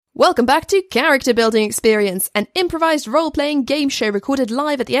Welcome back to Character Building Experience, an improvised role-playing game show recorded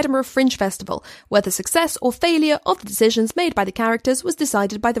live at the Edinburgh Fringe Festival, where the success or failure of the decisions made by the characters was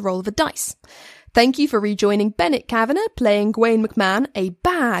decided by the roll of a dice. Thank you for rejoining Bennett Kavanagh, playing Gawain McMahon, a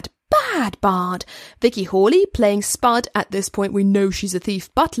bad bard, Vicky Hawley, playing Spud, at this point we know she's a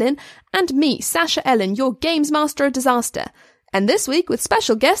thief, Butlin, and me, Sasha Ellen, your Games Master of Disaster. And this week with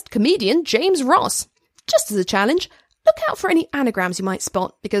special guest comedian James Ross. Just as a challenge, look out for any anagrams you might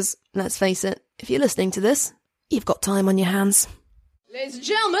spot, because, let's face it, if you're listening to this, you've got time on your hands. Ladies and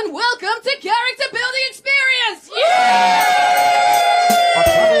gentlemen, welcome to Character Building Experience! Our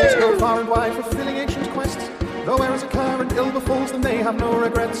travellers go far and wide, fulfilling ancient quests. Though errors occur and ill befalls them, they have no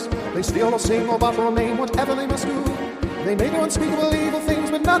regrets. They steal or sing or battle or maim, whatever they must do. They may do unspeakable evil things,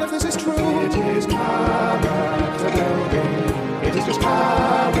 but none of this is true. It is character building. It is just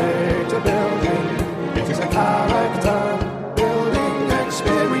character building. It is a character building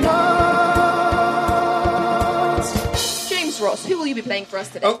experience. James Ross, who will you be playing for us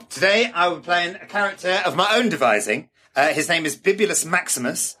today? Oh, today I will be playing a character of my own devising. His name is Bibulus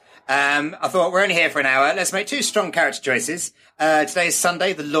Maximus. I thought we're only here for an hour. Let's make two strong character choices. Today is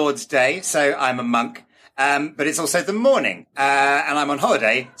Sunday, the Lord's Day, so I'm a monk. But it's also the morning, and I'm on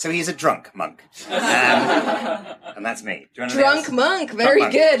holiday, so he's a drunk monk. And that's me. Do you want to Drunk monk, very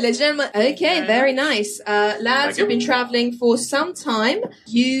good, ladies and gentlemen. Okay, very nice. Lads, you've been travelling for some time.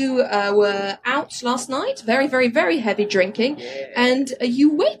 You were out last night, very, very, very heavy drinking, and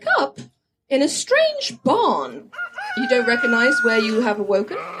you wake up in a strange barn. You don't recognise where you have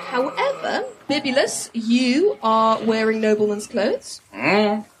awoken. However, Bibulus, you are wearing nobleman's clothes.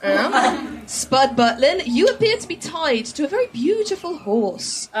 Spud Butlin, you appear to be tied to a very beautiful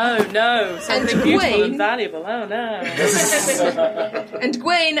horse. Oh no, something And beautiful Gawain- and valuable. Oh no. And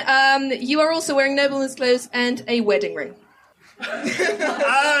Gawain, you are also wearing nobleman's clothes and a wedding ring.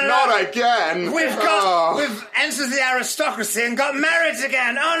 Not again! We've entered the aristocracy and got married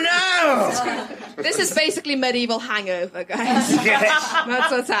again. Oh no! This is basically medieval hangover, guys. That's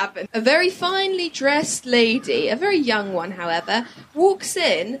what's happened. A very finely dressed lady, a very young one, however, walks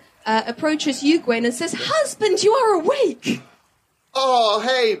in, approaches you, Gawain, and says, "Husband, you are awake!" Oh,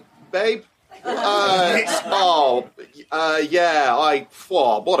 hey, babe. Yeah,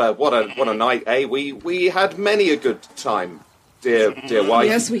 what a night, eh? We had many a good time, dear wife.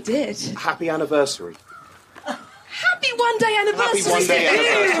 Yes, we did. Happy anniversary. Happy one-day anniversary, Happy one-day to you,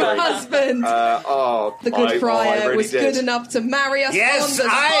 anniversary. husband. The good friar really was did. good enough to marry us Yes, on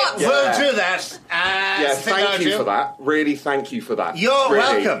the I spot. will do that. Yeah, thank you for that. Really, thank you for that. You're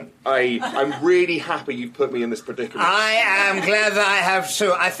Really. welcome. I'm really happy you've put me in this predicament. I am glad that I have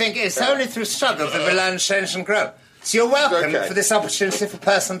too. I think it's only through struggle that we learn, change and grow. So you're welcome Okay. for this opportunity for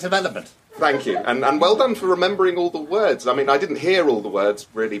personal development. Thank you, and well done for remembering all the words. I mean, I didn't hear all the words,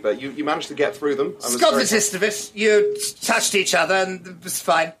 really, but you managed to get through them. I was Got the very- gist of it. You touched each other and it was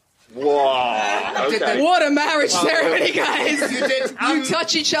fine. Wow, okay. What a marriage ceremony, guys! You did. You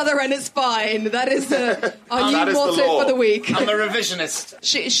touch each other and it's fine. That is our new That is the motto law. for the week. I'm a revisionist.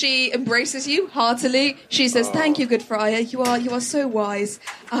 She embraces you heartily. She says, "Thank you, good friar. You are so wise."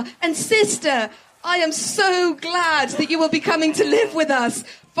 And sister, I am so glad that you will be coming to live with us.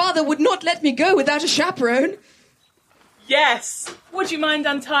 Father would not let me go without a chaperone. Yes. Would you mind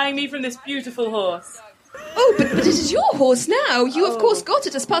untying me from this beautiful horse? Oh, but it is your horse now. You, of course, got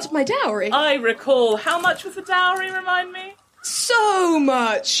it as part of my dowry. I recall. How much was the dowry, remind me? So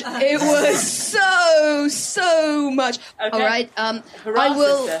much. It was so much. Okay. All right. Hurrah, I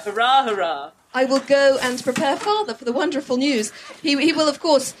will. sister. Hurrah, hurrah. I will go and prepare father for the wonderful news. He will, of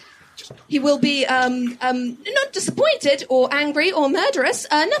course. He will be not disappointed or angry or murderous.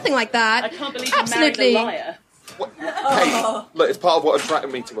 Nothing like that. I can't believe Absolutely. you married a liar. Hey, look, it's part of what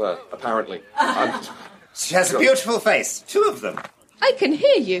attracted me to her, apparently. She has a beautiful face. Two of them. I can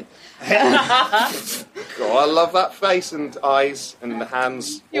hear you. God, I love that face and eyes and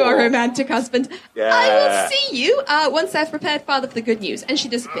hands. You are a romantic husband. Yeah. I will see you once I've prepared father for the good news. And she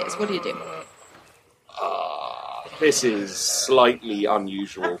disappears. What do you do? This is slightly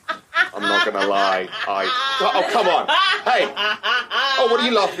unusual. I'm not going to lie. Oh, come on. Hey. Oh, what are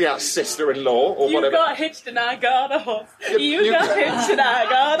you laughing at, sister-in-law or You whatever? got hitched and I got a horse. You You got got- hitched and I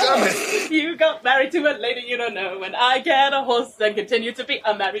got a Damn horse. You got married to a lady you don't know. And I get a horse and continue to be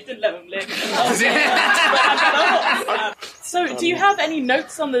unmarried and lonely. But I got a horse. So, do you have any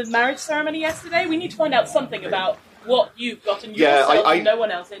notes on the marriage ceremony yesterday? We need to find out something about what you've gotten yourself and no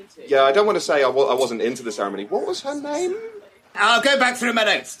one else into. Yeah, I don't want to say I wasn't into the ceremony. What was her name? I'll go back through my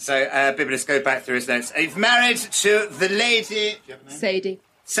notes. So, Bibulus, go back through his notes. You've married to the lady... Sadie.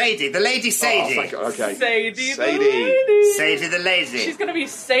 Sadie, the lady Sadie. Oh, thank God. Okay. Sadie the lady. Sadie the lady. She's going to be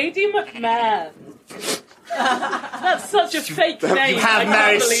Sadie McMahon. That's such a fake name. You have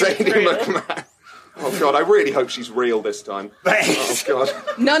married Sadie McMahon. Oh, God, I really hope she's real this time. Oh, God.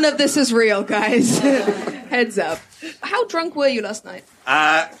 None of this is real, guys. Heads up. How drunk were you last night?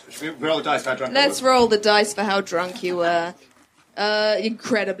 Should we roll the dice for how drunk Let's roll the dice for how drunk you were.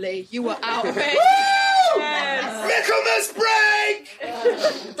 Incredibly. You were out of it. Michaelmas break!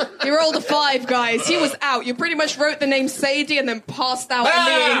 You rolled a 5, guys. He was out. You pretty much wrote the name Sadie and then passed out in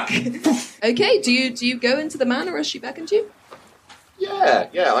the ink. Okay, do you go into the manor as she beckoned you? Yeah,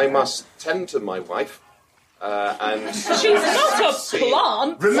 I must tend to my wife. And She's not a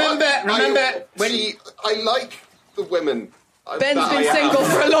plant. Remember I like the women. Ben's been single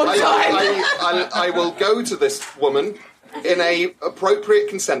for a long time. I will go to this woman in a appropriate,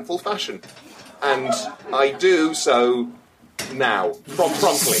 consentful fashion. And I do so now,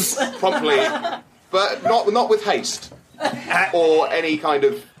 promptly, but not with haste or any kind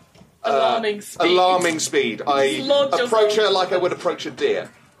of alarming speed. I approach her like I would approach a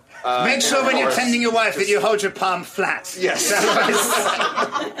deer. Make sure when you're tending your wife that you hold your palm flat. Yes.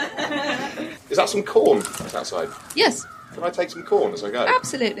 Is that some corn outside? Yes. Can I take some corn as I go?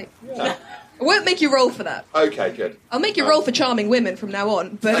 Absolutely. Yeah. I won't make you roll for that. Okay, good. I'll make you roll for charming women from now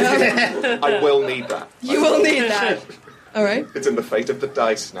on. But I will need that. You will need that. All right. It's in the fate of the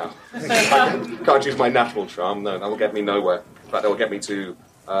dice now. I can't use my natural charm. No, that will get me nowhere. In fact, that will get me to...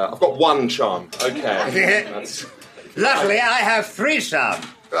 I've got 1 charm. Okay. Luckily, I have 3 charm.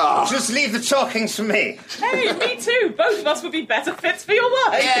 Just leave the talkings for me. Hey, me too. Both of us would be better fits for your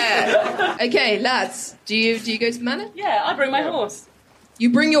wife. Yeah. Okay, lads. Do you go to the manor? Yeah, I bring my horse. You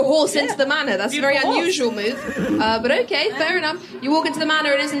bring your horse into the manor. That's Beautiful a very horse. unusual move. But okay, fair enough. You walk into the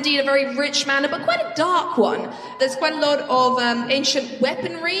manor. It is indeed a very rich manor, but quite a dark one. There's quite a lot of ancient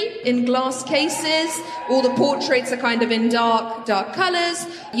weaponry in glass cases. All the portraits are kind of in dark colours.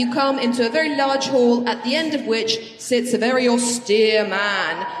 You come into a very large hall, at the end of which sits a very austere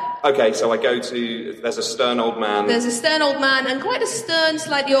man. Okay, so I go to... There's a stern old man. There's a stern old man and quite a stern,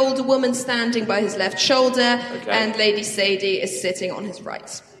 slightly older woman standing by his left shoulder, and Lady Sadie is sitting on his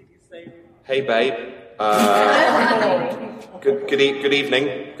right. Hey, babe. Good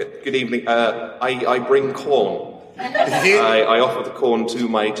evening. Good evening. I bring corn. I offer the corn to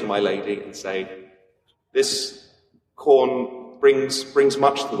my lady and say, this corn brings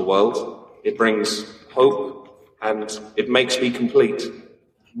much to the world. It brings hope, and it makes me complete.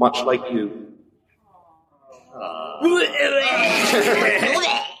 Much like you.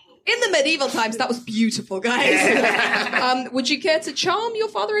 In the medieval times, that was beautiful, guys. Would you care to charm your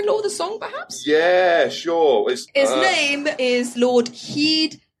father-in-law with a song, perhaps? Yeah, sure. His name is Lord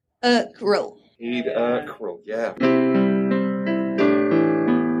Heed Krill. Heed Krill, yeah.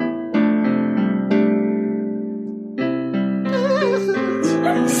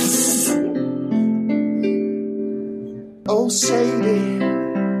 Oh, Sadie,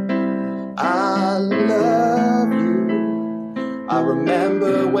 I love you. I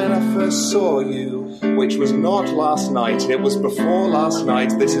remember when I first saw you, which was not last night, it was before last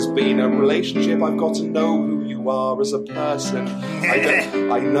night. This has been a relationship. I've got to know who you are as a person.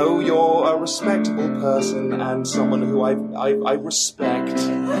 I know you're a respectable person and someone who I respect.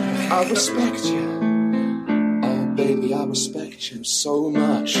 I respect you. Baby, I respect you so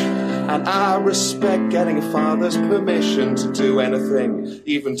much. And I respect getting a father's permission to do anything,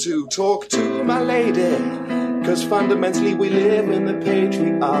 even to talk to my lady. Because fundamentally we live in the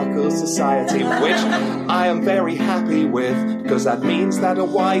patriarchal society, which I am very happy with, because that means that a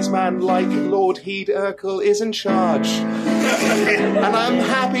wise man like Lord Heed Urkel is in charge. And I'm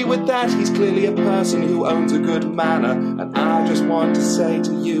happy with that. He's clearly a person who owns a good manner. And I just want to say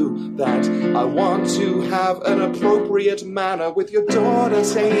to you that I want to have an appropriate manner with your daughter,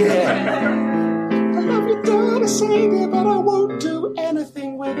 Sadie. I love your daughter, Sadie, but I won't do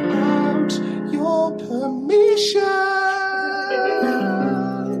anything without your permission.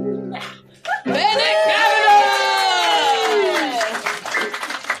 Bennett Kavanaugh!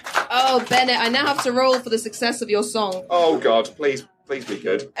 Oh, Bennett, I now have to roll for the success of your song. Oh, God, please be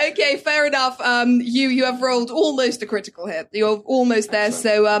good. Okay, fair enough. You have rolled almost a critical hit. You're almost there.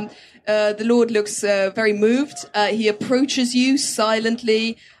 So the Lord looks very moved. He approaches you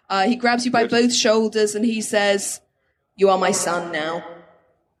silently. He grabs you by both shoulders and he says, "You are my son now."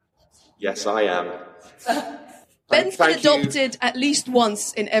 Yes, I am. Ben's been Thank you. adopted at least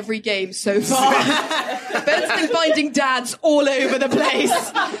once in every game so far. Ben's been finding dads all over the place.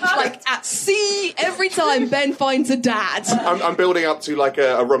 Like at sea, every time Ben finds a dad. I'm building up to like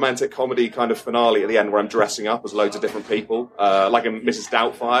a romantic comedy kind of finale at the end where I'm dressing up as loads of different people, like in Mrs.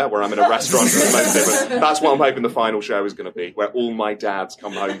 Doubtfire, where I'm in a restaurant. With loads of different. That's what I'm hoping the final show is going to be, where all my dads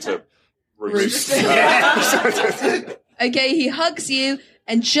come home to roost. Okay, he hugs you,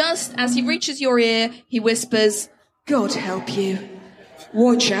 and just as he reaches your ear, he whispers, "God help you.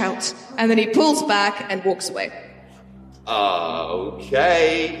 Watch out." And then he pulls back and walks away.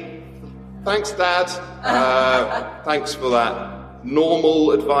 Okay. Thanks, Dad. Thanks for that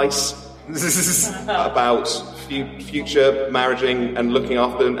normal advice about future marrying and looking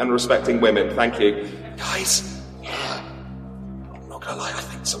after and respecting women. Thank you. Guys, I'm not going to lie, I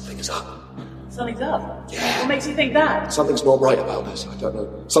think something is up. Something's up. Yeah. What makes you think that? Something's not right about this, I don't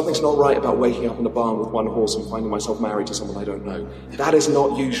know. Something's not right about waking up in a barn with one horse and finding myself married to someone I don't know. That is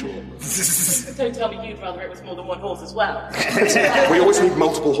not usual. Don't tell me you'd rather it was more than one horse as well. We always need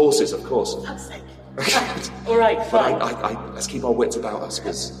multiple horses, of course. For fuck's sake. All right, But fine. let's keep our wits about us,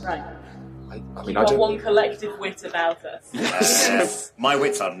 because Right. I mean, You've I got don't... one collective wit about us. My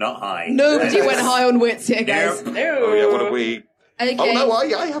wits are not high. Nobody went high on wits here, guys. Nope. No. Oh, yeah, what are we... Okay. Oh, no,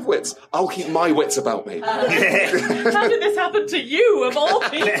 I have wits. I'll keep my wits about me. How did this happen to you, of all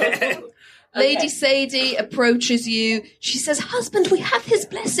people? Lady Sadie approaches you. She says, "Husband, we have his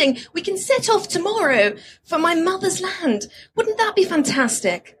blessing. We can set off tomorrow for my mother's land. Wouldn't that be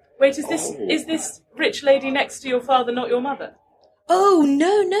fantastic?" Wait, is this rich lady next to your father not your mother? Oh,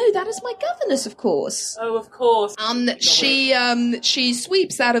 no, that is my governess, of course. Oh, of course. She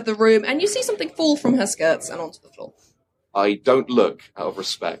sweeps out of the room, and you see something fall from her skirts and onto the floor. I don't look out of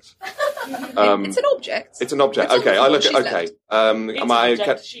respect. It's an object. It's an object. It's on the Okay, I floor. look She's at... Okay. It's Am an I...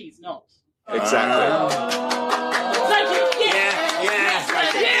 object, she's not. Exactly. Thank you. Yeah.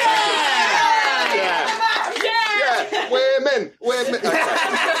 Women.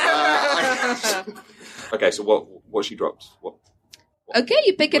 Okay. Okay, so what she dropped? What? Okay,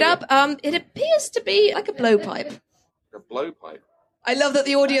 you pick it up. It appears to be like a blowpipe. A blowpipe. I love that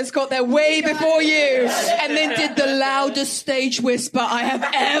the audience got there way before you and then did the loudest stage whisper I have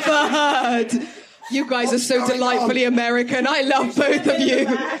ever heard. You guys are so delightfully American. I love both of you.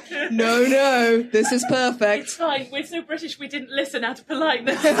 No, this is perfect. It's fine. We're so British we didn't listen out of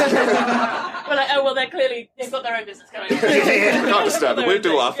politeness. We're like, oh, well, they've got their own business going on. We can't disturb them. We'll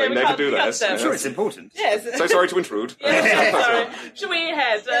do our thing. They can do theirs. I'm sure it's important. Yes. So sorry to intrude. Sorry. Should we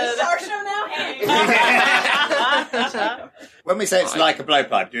head? It's our show now. When we say it's like a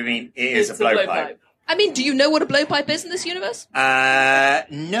blowpipe, do you mean it is a blowpipe? I mean, do you know what a blowpipe is in this universe?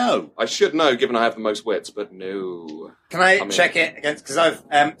 No. I should know, given I have the most wits, but no. Can I check it against? Because I've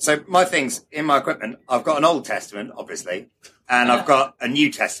so my things in my equipment. I've got an Old Testament, obviously, and I've got a New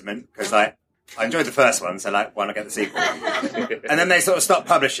Testament because I enjoyed the first one, so why not get the sequel? And then they sort of stopped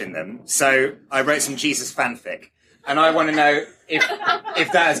publishing them, so I wrote some Jesus fanfic, and I want to know if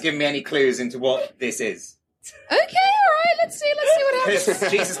that has given me any clues into what this is. Okay, all right, let's see what happens.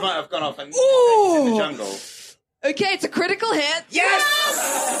 Because Jesus might have gone off and in the jungle. Okay, it's a critical hit.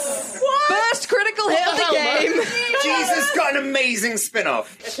 Yes! First critical hit of the game. Jesus got an amazing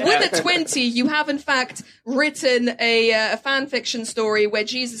spin-off. With a 20, you have in fact written a fan fiction story where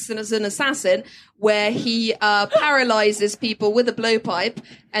Jesus is an assassin, where he paralyzes people with a blowpipe,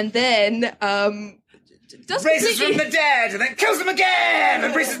 and then raises from the dead, and then kills them again,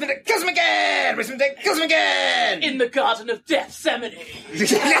 and raises from the dead, kills them again, raises from the dead, kills them again. In the Garden of Gethsemane.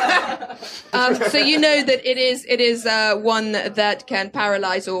 So you know that it is one that can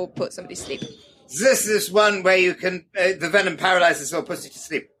paralyze or put somebody to sleep. This is one where you can the venom paralyzes or puts you to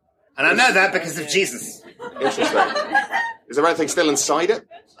sleep, and I know that because of Jesus. Interesting. Is there anything still inside it?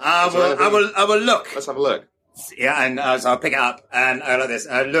 I will look. Let's have a look. Yeah, and so I'll pick it up and I like this.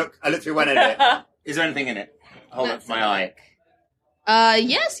 I look through one end of it. Is there anything in it? Hold up for my eye.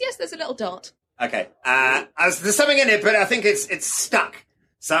 Yes, there's a little dart. Okay. There's something in it, but I think it's stuck.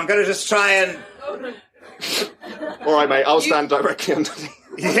 So I'm going to just try and... All right, mate, I'll stand directly underneath.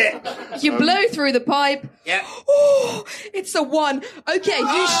 Yeah. You blow through the pipe. Yeah. Oh, it's a 1. Okay,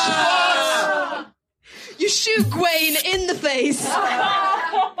 you shoot Gwaine in the face.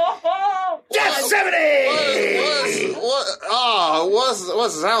 Gethsemane!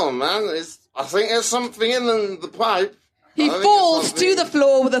 What's that, man? I think there's something in the pipe. He falls to the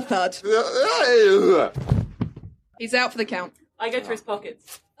floor with a thud. He's out for the count. I go through his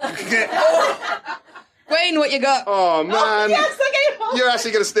pockets. Wayne, what you got? Oh, man. Yes, okay. You're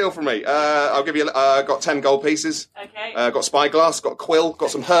actually going to steal from me. I'll give you... got 10 gold pieces. Okay. Got spyglass, got a quill, got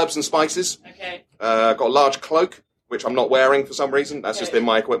some herbs and spices. Okay. Got a large cloak, which I'm not wearing for some reason. That's just in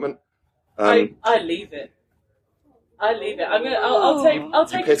my equipment. I leave it. I'll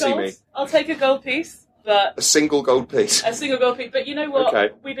take a pity gold. me. I'll take a gold piece, but a single gold piece. a single gold piece. But you know what?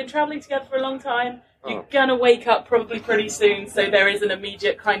 Okay. We've been travelling together for a long time. You're gonna wake up probably pretty soon, so there is an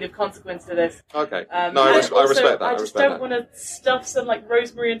immediate kind of consequence to this. Okay. No, And I also, respect that. I just don't want to stuff some like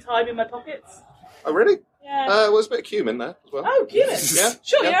rosemary and thyme in my pockets. Oh, really? Yeah. Well, there's a bit of cumin there as well. Oh, cumin. Yeah.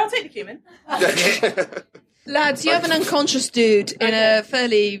 Sure, Yeah. yeah, I'll take the cumin. Lads, you have an unconscious dude in a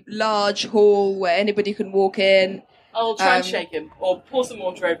fairly large hall where anybody can walk in. I'll try and shake him, or pour some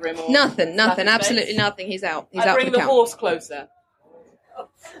water over him, or Nothing, slap his absolutely face. nothing. He's out. He's I out for bring the the count. horse closer.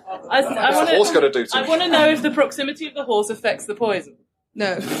 What's the horse got to do to I me? want to know if the proximity of the horse affects the poison.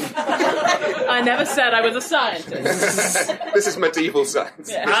 No. I never said I was a scientist. This is medieval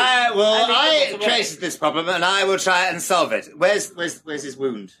science. Yeah. I created this problem, and I will try and solve it. Where's his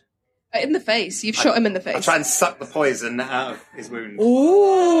wound? In the face. You've shot him in the face. I'll try and suck the poison out of his wound. Ooh.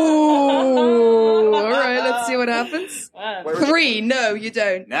 All right, let's see what happens. Wow. 3. No, you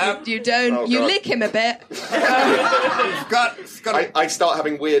don't. No. You don't. Oh, you God. lick him a bit. Got I start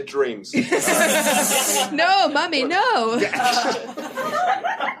having weird dreams. No, mummy, no.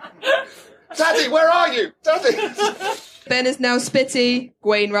 Daddy, where are you? Daddy! Ben is now spitty.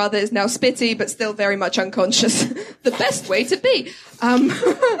 Gwaine, rather, is now spitty, but still very much unconscious. The best way to be.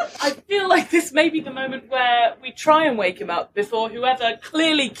 I feel like this may be the moment where we try and wake him up before whoever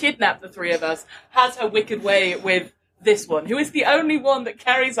clearly kidnapped the three of us has her wicked way with this one, who is the only one that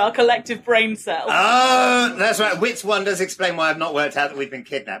carries our collective brain cells. Oh, that's right. Which one does explain why I've not worked out that we've been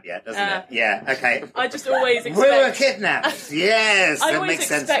kidnapped yet, doesn't it? Yeah, okay. I just always expect... We were kidnapped. Yes, I that always makes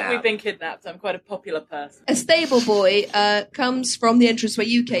sense expect now. we've been kidnapped. I'm quite a popular person. A stable boy comes from the entrance where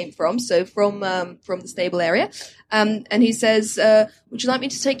you came from, so from the stable area, and he says, "Would you like me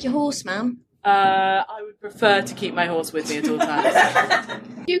to take your horse, ma'am?" I would prefer to keep my horse with me at all times.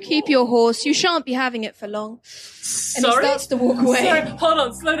 You keep your horse. You shan't be having it for long. And he Sorry? starts to walk away. Sorry, hold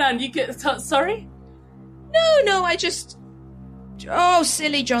on, slow down. You get sorry? No, I just... Oh,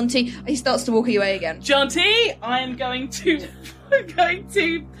 silly John T. He starts to walk away again. John T, I am going to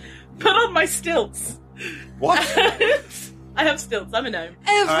put on my stilts. What? I have stilts. I'm a gnome.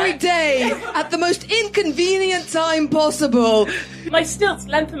 Every day, at the most inconvenient time possible. My stilts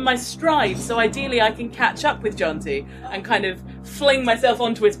lengthen my stride, so ideally I can catch up with John T and kind of fling myself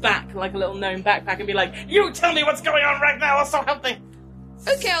onto his back like a little gnome backpack and be like, "You tell me what's going on right now, or so help me."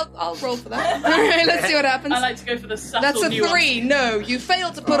 Okay, I'll roll for that. All right, let's see what happens. I like to go for the subtle That's a nuance. 3. No, you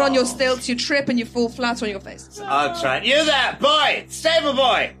fail to put on your stilts, you trip, and you fall flat on your face. I'll try it. You there, boy! Stable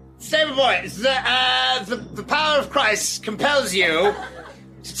boy! Stable boy! The power of Christ compels you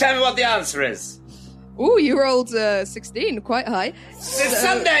to tell me what the answer is. Ooh, you rolled 16, quite high. It's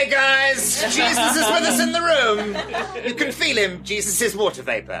Sunday, guys! Jesus is with us in the room! You can feel him. Jesus is water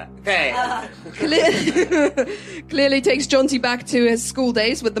vapor. Okay. Clearly takes Jonty back to his school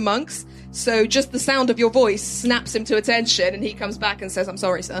days with the monks. So just the sound of your voice snaps him to attention, and he comes back and says, "I'm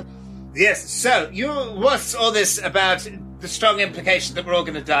sorry, sir." Yes, so, what's all this about the strong implication that we're all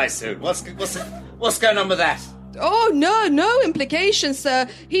going to die soon? What's going on with that? Oh, no implications, sir.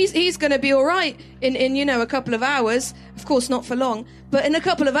 He's going to be all right in a couple of hours. Of course, not for long, but in a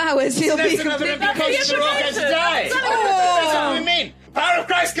couple of hours he'll be That's another completely... implication we're all going to die. That's what we mean. Power of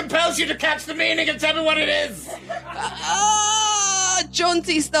Christ compels you to catch the meaning and tell me what it is.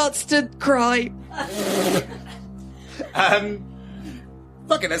 Jonty starts to cry.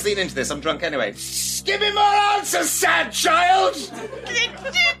 Fuck it, let's lean into this. I'm drunk anyway. Give me more answers, sad child!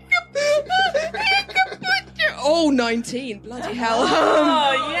 Oh, 19. Bloody hell.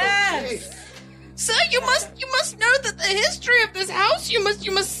 Oh, yes! Sir, you must know that the history of this house. You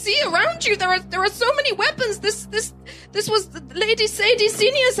must see around you. There are so many weapons. This was Lady Sadie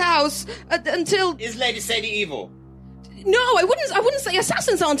Senior's house until. Is Lady Sadie evil? No, I wouldn't say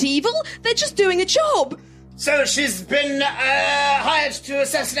assassins aren't evil. They're just doing a job. So she's been hired to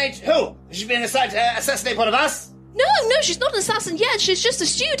assassinate who? Has she been assigned to assassinate one of us? No, she's not an assassin yet. She's just a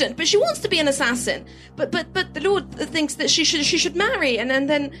student, but she wants to be an assassin. But the Lord thinks that she should marry and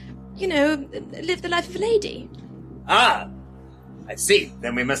then live the life of a lady. Ah, I see.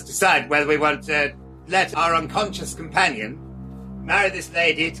 Then we must decide whether we want to let our unconscious companion marry this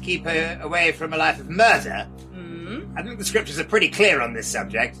lady to keep her away from a life of murder. Mm-hmm. I think the scriptures are pretty clear on this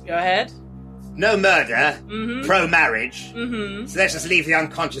subject. Go ahead. No murder, pro-marriage. Mm-hmm. So let's just leave the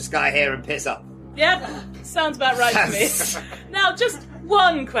unconscious guy here and piss off. Yep, sounds about right to me. Now, just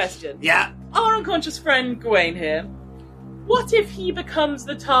one question. Yeah. our unconscious friend Gawain here, what if he becomes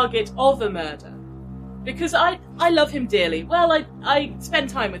the target of a murder? Because I love him dearly. Well, I spend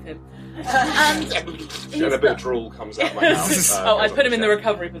time with him. And a bit of drool comes out my mouth. I put him in the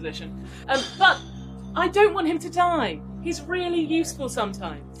recovery position. But I don't want him to die. He's really useful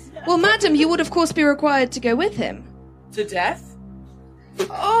sometimes. Well, madam, you would of course be required to go with him. To death?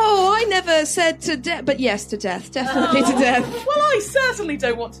 Oh, I never said to death, but yes, to death. Definitely to death. Well, I certainly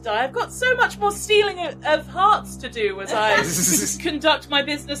don't want to die. I've got so much more stealing of hearts to do as I conduct my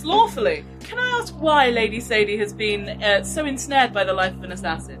business lawfully. Can I ask why Lady Sadie has been so ensnared by the life of an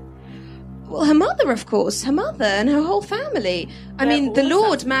assassin? Well, her mother, of course. Her mother and her whole family. I mean, the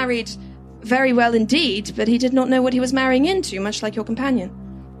Lord married very well indeed, but he did not know what he was marrying into, much like your companion.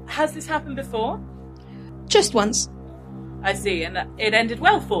 Has this happened before? Just once. I see, and it ended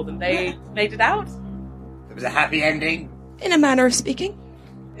well for them. They made it out? It was a happy ending. In a manner of speaking.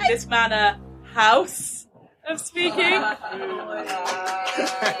 In this manner, house of speaking?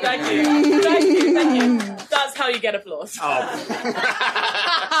 Thank you. That's how you get applause.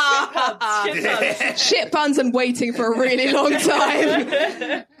 Shit puns and waiting for a really long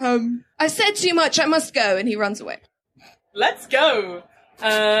time. I said too much, I must go, and he runs away. Let's go.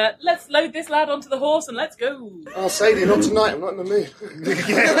 Let's load this lad onto the horse and let's go. Oh, Sadie, not tonight. I'm not in the mood.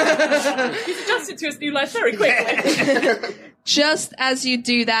 He's adjusted to his new life very quickly. Just as you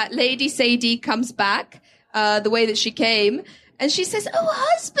do that, Lady Sadie comes back the way that she came, and she says, "Oh,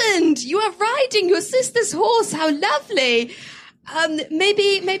 husband, you are riding your sister's horse. How lovely.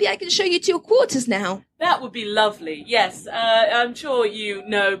 Maybe I can show you to your quarters now." That would be lovely, yes. I'm sure you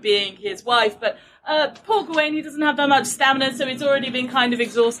know, being his wife, but poor Gawain, he doesn't have that much stamina, so he's already been kind of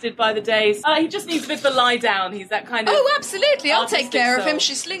exhausted by the days. He just needs a bit of a lie down. He's that kind of... Oh, absolutely. I'll take care of him.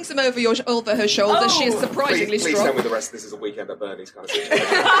 She slings him over her shoulder. She is surprisingly please strong. tell me the rest. This is a weekend at Bernie's kind of situation.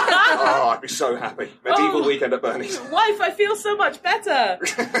 Oh, I'd be so happy. Medieval weekend at Bernie's. Wife, I feel so much better.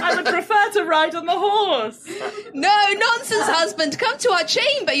 I would prefer to ride on the horse. No, nonsense, husband. Come to our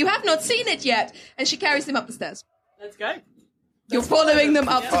chamber. You have not seen it yet. And she carries him up the stairs. Let's go. You're following them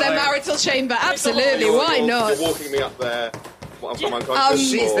up to their marital chamber. Absolutely. Why not? You're walking me up there. I'm unconscious.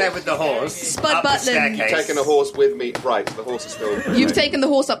 She's there with the horse. Spud up the Butland. staircase. Taking the horse with me. Right, the horse is still... You've taken the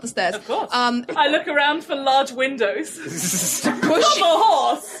horse up the stairs. Of course. I look around for large windows. To push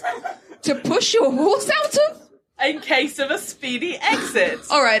your horse out of? In case of a speedy exit.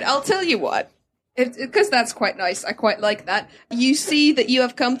 All right, I'll tell you what. Because that's quite nice. I quite like that. You see that you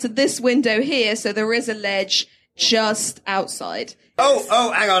have come to this window here, so there is a ledge just outside.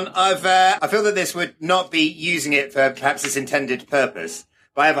 Oh, hang on. I feel that this would not be using it for perhaps its intended purpose,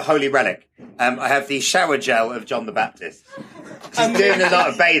 but I have a holy relic. I have the shower gel of John the Baptist. He's doing a lot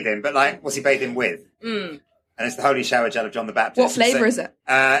of bathing, but what's he bathing with? And it's the holy shower gel of John the Baptist. What flavour is it?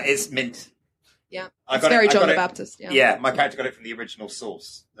 It's mint. Yeah, it's very John the Baptist. Yeah, my character got it from the original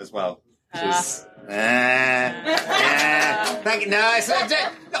source as well. Thank you. No, it's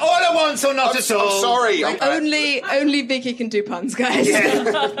all at once or not at all. I'm sorry. Only Vicky can do puns, guys.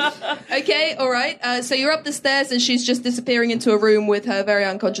 Yeah. Okay, all right. So you're up the stairs, and she's just disappearing into a room with her very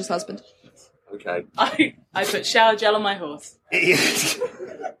unconscious husband. Okay. I put shower gel on my horse.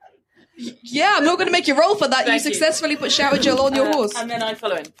 Yeah, I'm not going to make you roll for that. You successfully put shower gel on your horse. And then I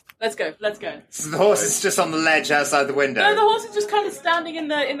follow in. Let's go. So the horse is just on the ledge outside the window. No, the horse is just kind of standing in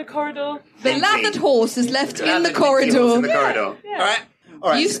the corridor. The lathered horse is left in the corridor. In the corridor. Yeah.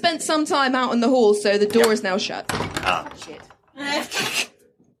 All right. You've spent some time out in the hall, so the door is now shut. Shit.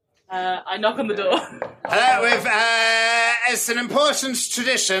 I knock on the door. It's an important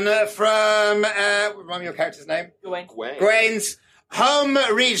tradition from... remind me your character's name? Gawain's home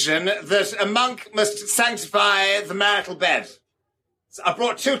region that a monk must sanctify the marital bed. So I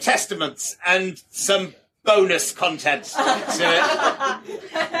brought 2 testaments and some bonus content to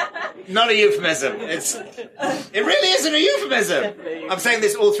it. Not a euphemism. It really isn't a euphemism. I'm saying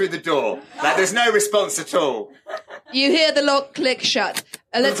this all through the door. There's no response at all. You hear the lock click shut.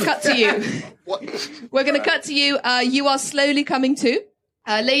 Let's cut to you. What? We're going to cut to you. You are slowly coming to.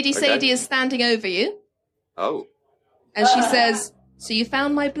 Lady Sadie is standing over you. Oh. And she says, "So you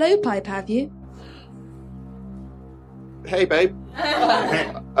found my blowpipe, have you?" Hey, babe.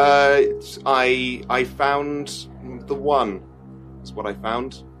 I found the one. That's what I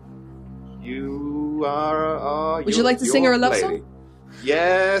found. You are... Would you like to sing her a love song?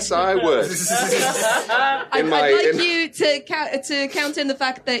 Yes, I would. I'd like you to count in the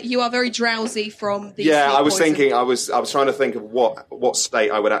fact that you are very drowsy from the... Yeah, I was thinking. I was trying to think of what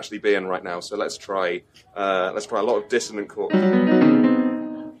state I would actually be in right now. So let's try a lot of dissonant chords.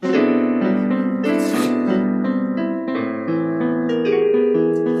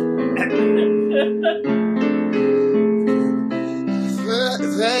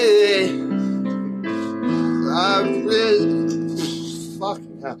 Sadie, I really...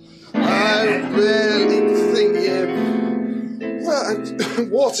 Fucking hell. I really think you... Well,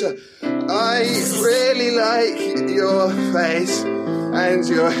 Water, I really like your face and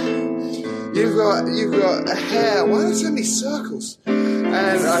you've got a hair. Why are there so many circles?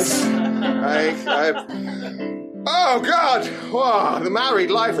 And oh God! Wow, the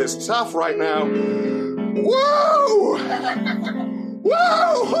married life is tough right now. Whoa!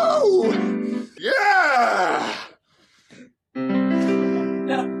 Whoa! Whoa! Yeah!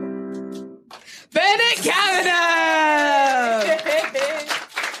 Bennett Kavanaugh!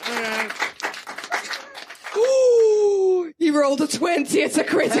 Ooh, he rolled a 20. It's a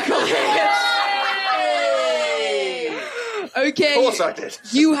critical hit. Okay. Of course I did.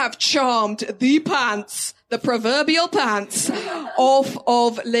 You have charmed the pants, the proverbial pants,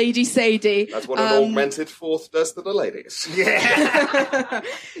 of Lady Sadie. That's what an augmented fourth does to the ladies. Yeah.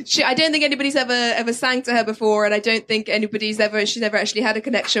 I don't think anybody's ever sang to her before, and I don't think she's ever actually had a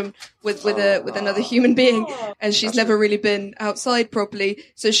connection with another human being, and she's never really been outside properly.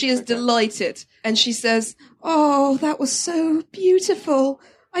 So she is delighted, and she says, "Oh, that was so beautiful.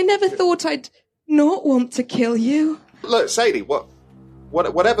 I never thought I'd not want to kill you." Look, Sadie,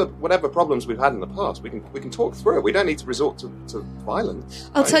 whatever problems we've had in the past, we can talk through it. We don't need to resort to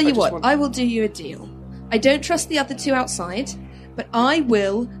violence. I'll tell you what, I will do you a deal. I don't trust the other two outside, but I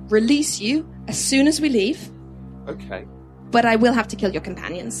will release you as soon as we leave. Okay. But I will have to kill your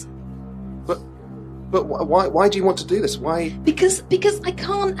companions. But why do you want to do this? Why? Because I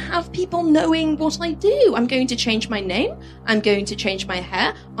can't have people knowing what I do. I'm going to change my name. I'm going to change my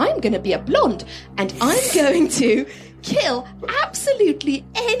hair. I'm going to be a blonde. And I'm going to kill absolutely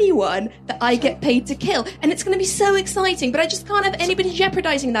anyone that I get paid to kill. And it's going to be so exciting, but I just can't have anybody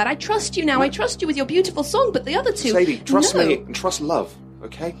jeopardizing that. I trust you now. I trust you with your beautiful song, but the other two... Sadie, trust me and trust love,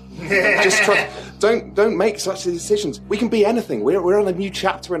 okay? Just trust... Don't make such decisions. We can be anything. We're on a new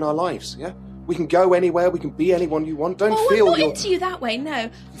chapter in our lives, yeah? We can go anywhere. We can be anyone you want. Don't feel I'm not into you that way, no.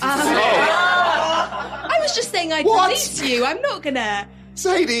 I was just saying I'd release you. I'm not gonna...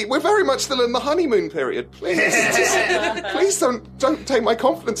 Sadie, we're very much still in the honeymoon period. Please, please don't take my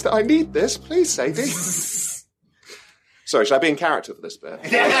confidence that I need this. Please, Sadie. Sorry, should I be in character for this bit?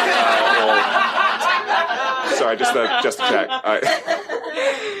 Sorry, just to check.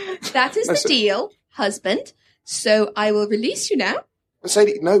 That is the deal, husband. So I will release you now.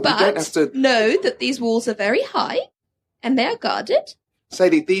 Sadie, no, we don't have to... know that these walls are very high, and they are guarded.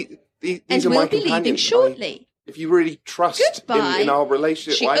 Sadie, these and are we'll my be companions. leaving shortly. If you really trust in our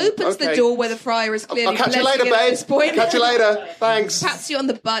relationship... She opens the door where the friar is clearly I'll catch you later, blessing at babe. this point. Catch you later. Thanks. Pats you on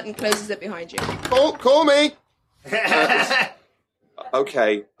the butt and closes it behind you. Call me.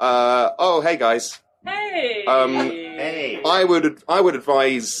 Okay. Hey, guys. Hey. Hey. I would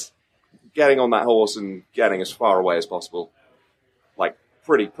advise getting on that horse and getting as far away as possible. Like,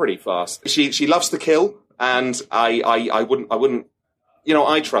 pretty fast. She loves to kill, and I wouldn't. You know,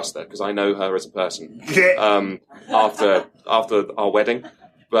 I trust her because I know her as a person. After our wedding,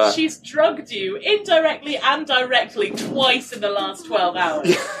 but she's drugged you indirectly and directly twice in the last 12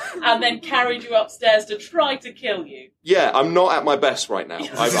 hours, and then carried you upstairs to try to kill you. Yeah, I'm not at my best right now.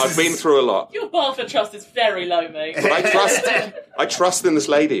 I've been through a lot. Your bar for trust is very low, mate. But I trust in this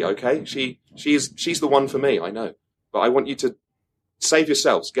lady. Okay, she's the one for me. I know, but I want you to save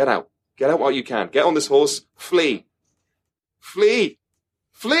yourselves. Get out while you can. Get on this horse. Flee.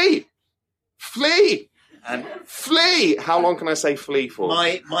 And flee! How long can I say flee for?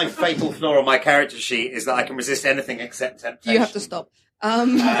 My fatal flaw on my character sheet is that I can resist anything except temptation. You have to stop.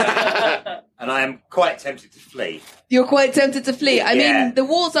 And I am quite tempted to flee. You're quite tempted to flee. I Yeah. mean, the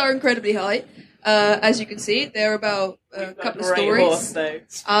walls are incredibly high. As you can see, they're about a couple of stories. Horse, though.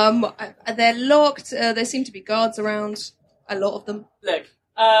 They're locked. There seem to be guards around. A lot of them. Look,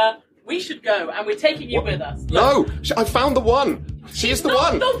 we should go, and we're taking you with us. Look. No! I found the one! She is the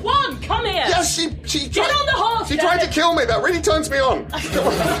one! The one! Come here! Yes, she Get on the horse! She tried to kill me. That really turns me on.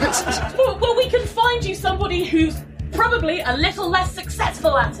 Well, we can find you somebody who's probably a little less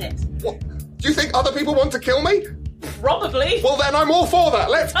successful at it. What? Do you think other people want to kill me? Probably. Well, then I'm all for that.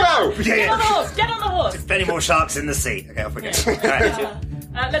 Let's go! Get on the horse! Get on the horse! If any more sharks in the sea. Okay, off we go.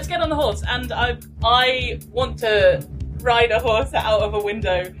 Right. Let's get on the horse, and I want to ride a horse out of a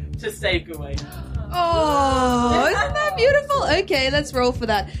window to save Gawain. Oh, isn't that beautiful? Okay, let's roll for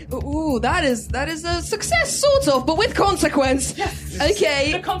that. Ooh, that is a success, sort of, but with consequence. Yes.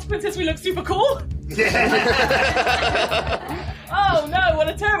 Okay. The consequence is we look super cool. Oh no! What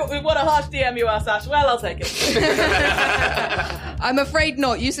a harsh DM you are, Sash. Well, I'll take it. I'm afraid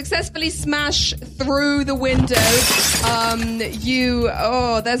not. You successfully smash through the window.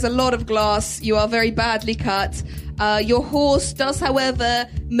 There's a lot of glass. You are very badly cut. Your horse does, however,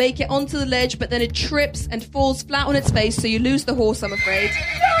 make it onto the ledge, but then it trips and falls flat on its face, so you lose the horse, I'm afraid.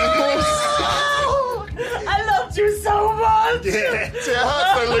 The horse... I loved you so much! Yeah. See, it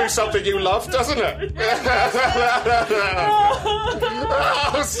hurts to lose something you love, doesn't it?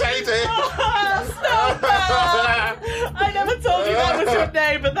 Oh, Sadie! Stop that! I never told you that was your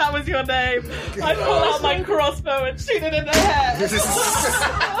name, but that was your name. I pull out my crossbow and shoot it in the head.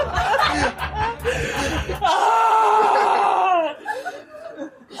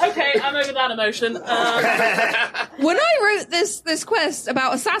 Okay, I'm over that emotion. When I wrote this quest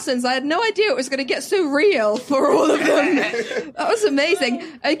about assassins, I had no idea it was going to get so real for all of them. That was amazing.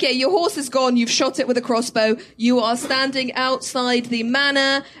 Okay, your horse is gone. You've shot it with a crossbow. You are standing outside the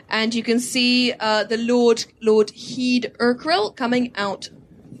manor, and you can see the Lord Heed Urkril coming out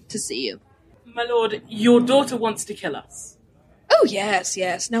to see you. My lord, your daughter wants to kill us. Oh,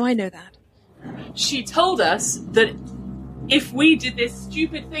 yes. No, I know that. She told us that if we did this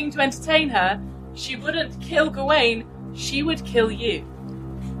stupid thing to entertain her, she wouldn't kill Gawain, she would kill you.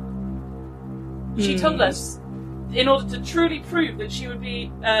 She told us, in order to truly prove that she would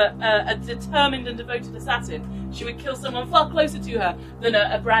be a determined and devoted assassin, she would kill someone far closer to her than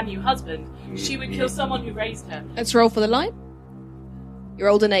a brand new husband. She would kill someone who raised her. Let's roll for the line. You're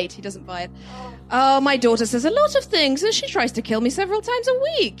old and 8, he doesn't buy it. Oh, my daughter says a lot of things, and she tries to kill me several times a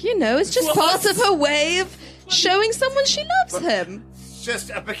week. You know, it's just part of her way of showing someone she loves him. It's just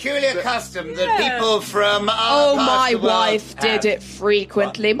a peculiar custom that people from our Oh, part my of the world wife have. did it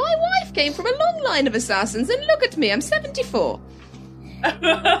frequently. My wife came from a long line of assassins, and look at me, I'm 74.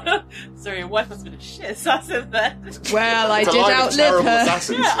 Sorry, your wife must have been a shit assassin then. Well, I It's a did line of outlive terrible her.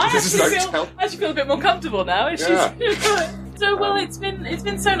 assassins. Yeah, I This is no actually feel a bit more comfortable now. Yeah. So, well, it's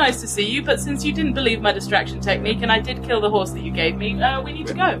been so nice to see you, but since you didn't believe my distraction technique and I did kill the horse that you gave me, we need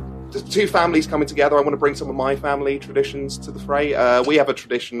to go. Just two families coming together. I want to bring some of my family traditions to the fray. We have a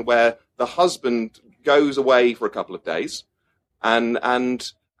tradition where the husband goes away for a couple of days and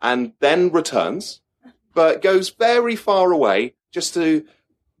then returns, but goes very far away just to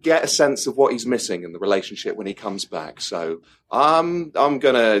get a sense of what he's missing in the relationship when he comes back. So I'm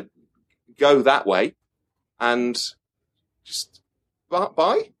gonna go that way and just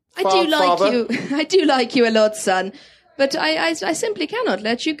bye. I do like you a lot, son. But I simply cannot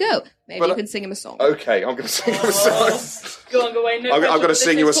let you go. Maybe you can sing him a song. Okay, I'm going to sing him a song. Go on, Gawain. No I'm pressure, going to this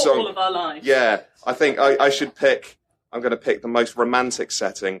sing is you a for song. all of our lives. Yeah, I think I should pick. I'm going to pick the most romantic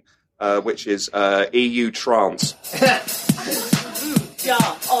setting, which is EU trance. Yeah.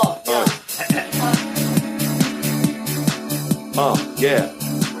 Oh, yeah.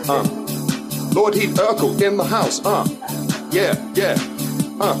 Yeah. Lord Heath Urkel in the house. Yeah. Yeah.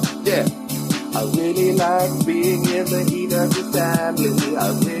 I really like being in the heat of your family.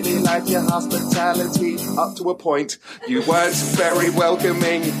 I really like your hospitality. Up to a point, you weren't very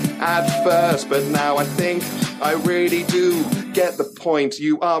welcoming at first, but now I think I really do get the point.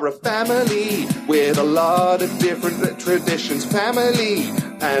 You are a family with a lot of different traditions. Family,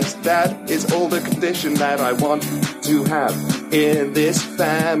 and that is all the condition that I want to have in this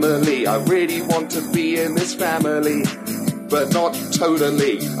family. I really want to be in this family, but not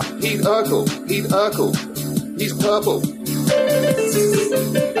totally. Heath Urkel, he's purple.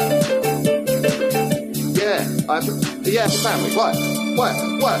 Yeah, family, what?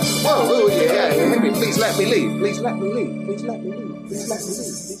 Whoa, yeah, please let me leave.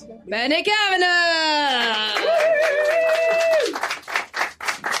 Benny Kavanagh!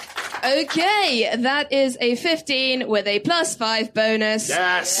 Okay, that is a 15 with a +5 bonus.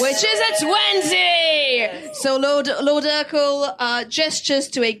 Yes! Which is a 20! So Lord Urkel gestures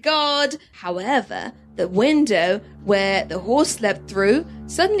to a guard. However, the window where the horse slept through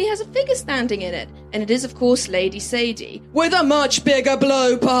suddenly has a figure standing in it. And it is, of course, Lady Sadie. With a much bigger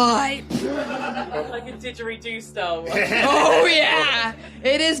blowpipe! Like a didgeridoo style one. Oh, yeah!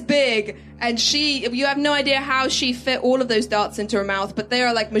 It is big. And you have no idea how she fit all of those darts into her mouth, but they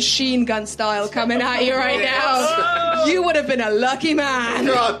are like machine gun style coming at you right now. You would have been a lucky man.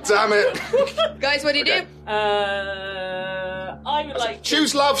 God damn it. Guys, what do you do? I would like to...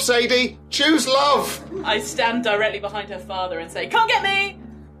 Choose love, Sadie. Choose love. I stand directly behind her father and say, "Come get me!"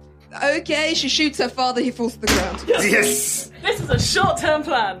 Okay, she shoots her father, he falls to the ground. Yes. This is a short-term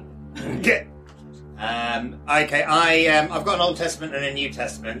plan. Okay. Okay. I've got an Old Testament and a New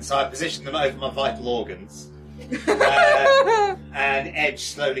Testament, so I position them over my vital organs and edge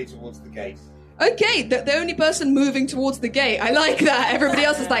slowly towards the gate. Okay, the only person moving towards the gate. I like that. Everybody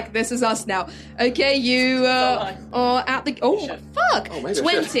else is like, this is us now. Okay, you are at the... Oh, fuck. Oh, maybe I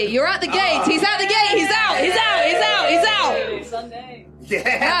 20. should. You're at the gate. He's at the gate. He's out. He's out. He's out. He's out. Sunday. Yeah.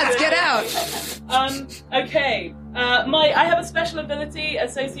 Lads, get out. Okay. I have a special ability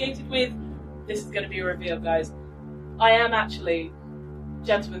associated with. This is going to be a reveal, guys. I am actually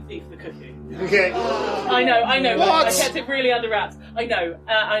Gentleman Thief the Cuckoo. Okay. I know. What? I kept it really under wraps. I know.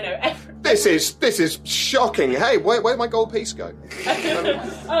 This is shocking. Hey, where'd my gold piece go?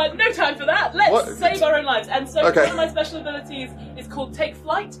 No time for that. Let's What? save our own lives. And so Okay. one of my special abilities is called Take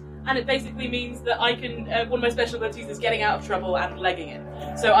Flight, and it basically means that I can. One of my special abilities is getting out of trouble and legging it.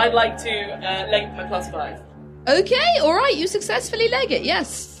 So I'd like to leg my +5. Okay, all right. You successfully leg it.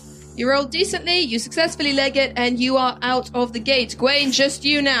 Yes. You rolled decently, you successfully leg it, and you are out of the gate. Gwaine, just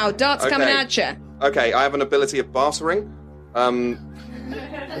you now. Dart's coming Okay. at you. Okay, I have an ability of bartering. You've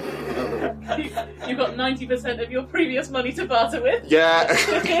got 90% of your previous money to barter with.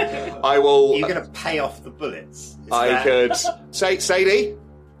 Yeah, I will. You're going to pay off the bullets. Is I that- could say, Sadie,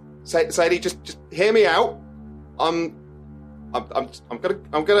 just hear me out. I'm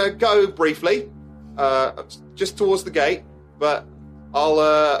gonna go briefly, just towards the gate, but I'll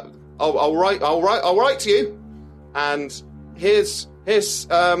write to you, and here's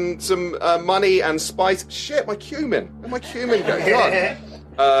some money and spice. Shit, my cumin. Where'd my cumin go? God.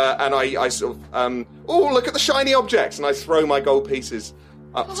 And I sort of look at the shiny objects, and I throw my gold pieces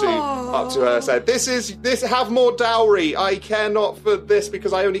up to her. Say, this have more dowry. I care not for this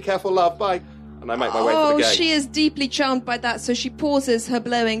because I only care for love. Bye. And I make my way for the gate. She is deeply charmed by that, so she pauses her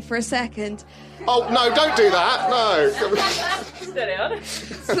blowing for a second. Oh no! Don't do that. No. Steady on.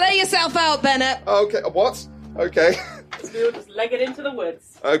 Play yourself out, Bennett. Okay. What? Okay. We'll just leg it into the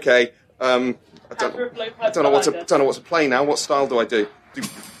woods. Okay. I After a blowpipe don't know what behind to play now. What style do I do? I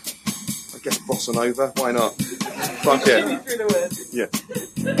guess bossa nova. Why not? Fuck us. it. Through the woods. Yeah.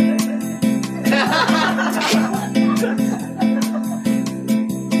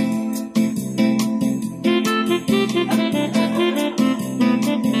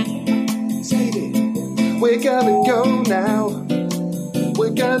 Sadie, we're gonna go now.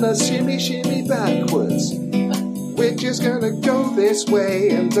 We're gonna shimmy backwards. We're just gonna go this way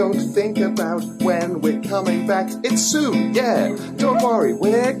and don't think about when we're coming back. It's soon, yeah. Don't worry,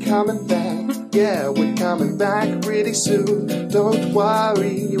 we're coming back. Yeah, we're coming back really soon. Don't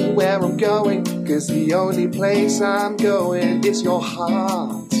worry where I'm going, 'cause the only place I'm going is your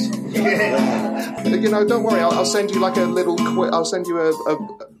heart. You know, don't worry. I'll send you like a little. I'll send you a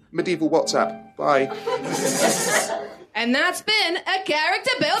medieval WhatsApp. Bye. And that's been a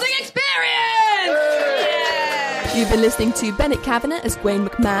character building experience! Yeah. You've been listening to Bennett Kavanagh as Gwaine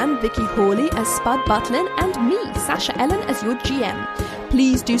McMahon, Vicky Hawley as Spud Butlin, and me, Sasha Ellen, as your GM.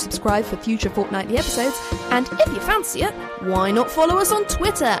 Please do subscribe for future fortnightly episodes, and if you fancy it, why not follow us on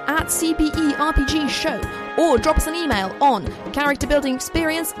Twitter at CBERPG Show, or drop us an email on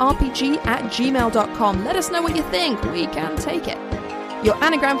characterbuildingexperiencerpg@gmail.com. Let us know what you think. We can take it. Your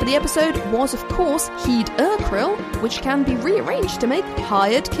anagram for the episode was, of course, Heed Urkrill, which can be rearranged to make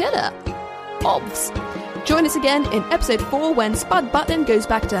Hired Killer. Obvs. Join us again in episode 4 when Spud Butlin goes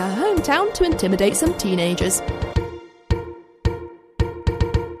back to her hometown to intimidate some teenagers.